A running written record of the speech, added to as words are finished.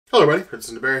Hello everybody,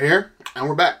 Princess and the Bear here, and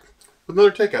we're back with another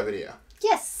takeout video.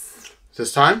 Yes.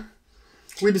 This time,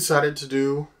 we decided to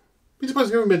do pizza place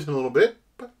we haven't been to in a little bit,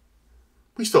 but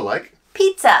we still like.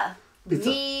 Pizza. Pizza.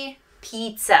 V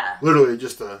pizza. Literally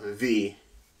just a V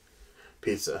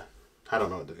pizza. I don't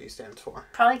know what the V stands for.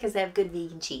 Probably because they have good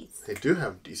vegan cheese. They do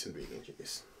have decent vegan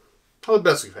cheese. Not the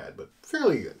best we've had, but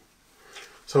fairly good.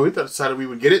 So we decided we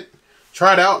would get it,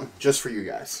 try it out, just for you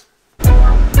guys.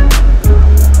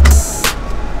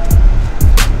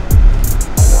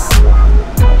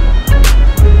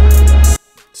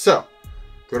 So,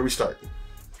 where do we start?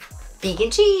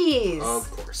 Vegan cheese. Of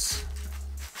course.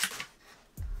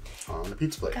 On the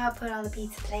pizza plate. Gotta put it on the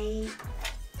pizza plate.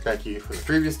 Thank you for the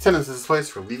previous tenants of this place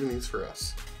for leaving these for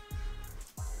us.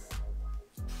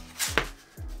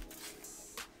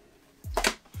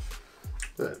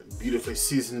 That beautifully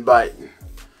seasoned bite.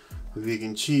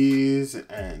 Vegan cheese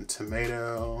and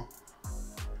tomato.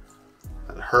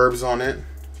 Got herbs on it.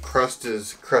 Crust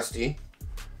is crusty.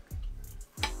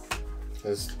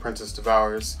 As the princess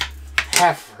devours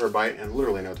half of her bite in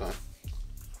literally no time.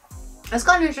 It's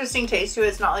got an interesting taste to it.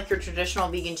 It's not like your traditional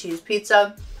vegan cheese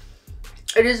pizza.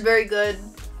 It is very good.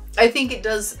 I think it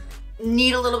does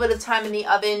need a little bit of time in the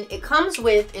oven. It comes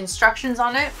with instructions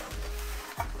on it.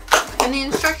 And the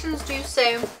instructions do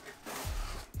say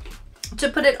to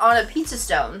put it on a pizza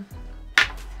stone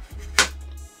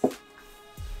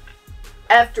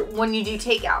when you do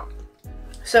takeout.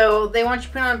 So they want you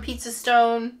to put it on a pizza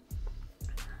stone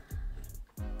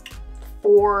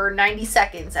for 90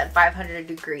 seconds at 500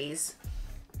 degrees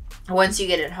once you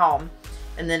get it home,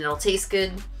 and then it'll taste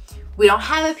good. We don't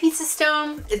have a pizza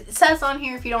stone. It says on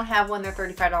here if you don't have one, they're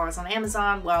 $35 on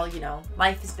Amazon. Well, you know,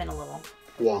 life has been a little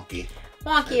Wonky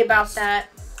about that.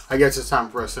 I guess it's time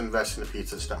for us to invest in a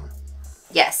pizza stone.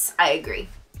 Yes, I agree.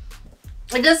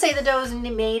 It does say the dough is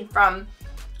made from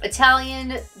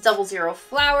Italian 00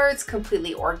 flour. It's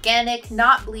completely organic,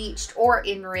 not bleached or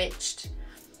enriched.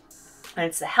 And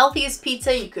it's the healthiest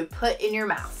pizza you could put in your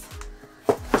mouth.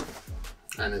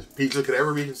 And if pizza could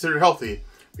ever be considered healthy,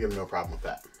 we have no problem with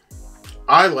that.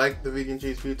 I like the vegan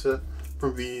cheese pizza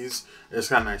from V's. It's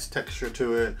got a nice texture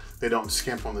to it. They don't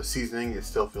skimp on the seasoning. It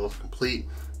still feels complete.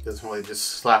 It doesn't really just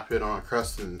slap it on a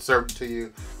crust and serve it to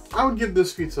you. I would give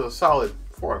this pizza a solid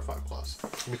 4 out of 5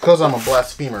 plus. Because I'm a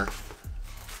blasphemer,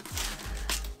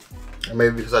 or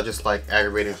maybe because I just like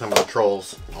aggravating some of the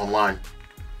trolls online,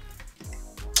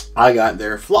 I got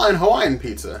their Flying Hawaiian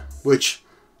pizza, which,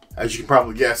 as you can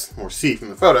probably guess or see from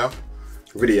the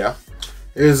video,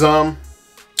 is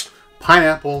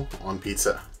pineapple on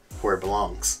pizza, where it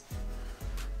belongs.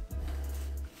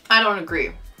 I don't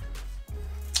agree.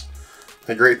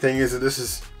 The great thing is that this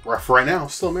is, for right now,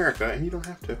 still America, and you don't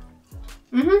have to.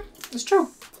 Mm-hmm. It's true.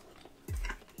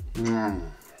 Mmm.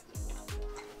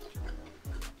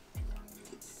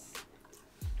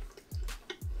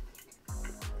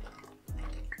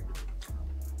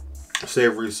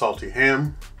 Savory, salty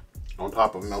ham on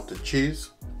top of melted cheese.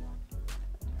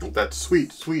 With that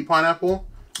sweet, sweet pineapple,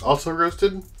 also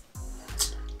roasted.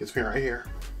 Gets me right here,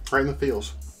 right in the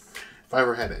feels. If I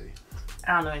ever had any.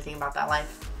 I don't know anything about that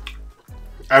life.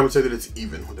 I would say that it's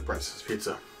even with the Princess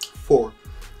Pizza. 4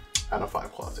 out of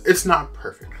 5 plus. It's not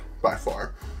perfect by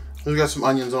far. There's got some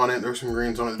onions on it. There's some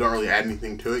greens on it that don't really add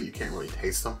anything to it. You can't really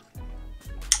taste them.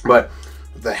 But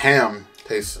the ham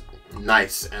tastes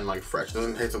nice and like fresh. It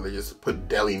doesn't taste like they just put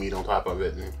deli meat on top of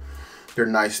it. And they're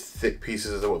nice thick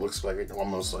pieces of what looks like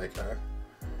almost like a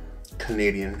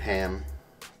Canadian ham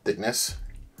thickness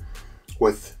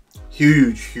with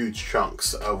huge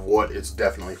chunks of what is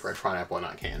definitely fresh pineapple and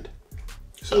not canned.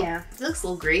 So, yeah, it looks a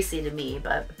little greasy to me,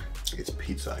 but it's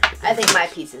pizza. I think my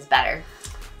pizza's better.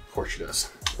 Of course she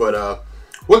does. But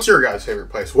what's your guys' favorite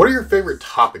place? What are your favorite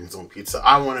toppings on pizza?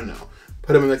 I want to know.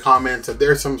 Put them in the comments. If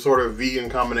there's some sort of vegan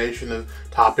combination of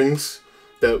toppings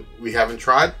that we haven't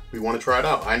tried, we want to try it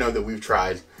out. I know that we've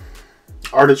tried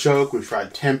artichoke, we've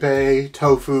tried tempeh,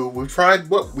 tofu. We've tried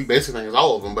what we basically think is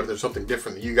all of them, but if there's something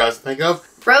different that you guys think of,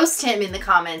 roast him in the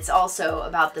comments also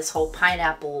about this whole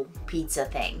pineapple pizza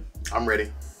thing. I'm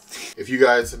ready. If you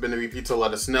guys have been to V Pizza,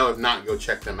 let us know. If not, go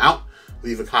check them out.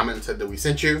 Leave a comment and said that we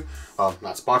sent you.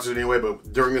 Not sponsored anyway,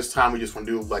 but during this time, we just want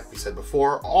to do, like we said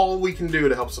before, all we can do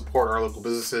to help support our local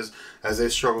businesses as they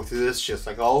struggle through this, just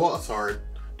like all of us are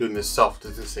doing this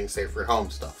self-distancing, safer at home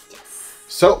stuff. Yes.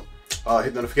 So,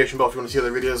 hit the notification bell if you want to see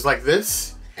other videos like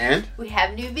this. And we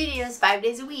have new videos 5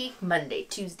 days a week, Monday,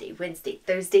 Tuesday, Wednesday,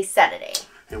 Thursday, Saturday.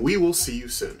 And we will see you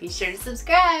soon. Be sure to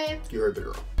subscribe. You heard the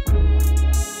girl.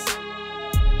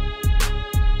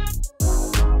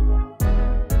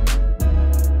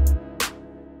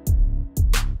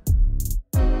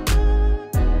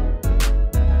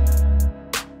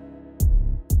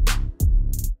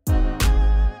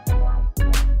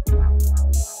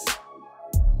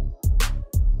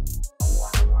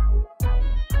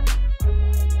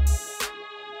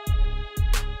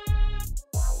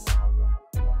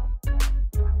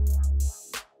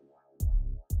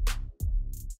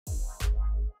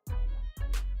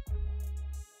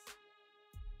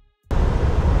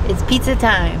 It's pizza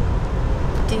time.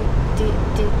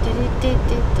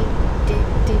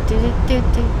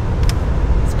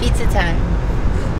 It's pizza time.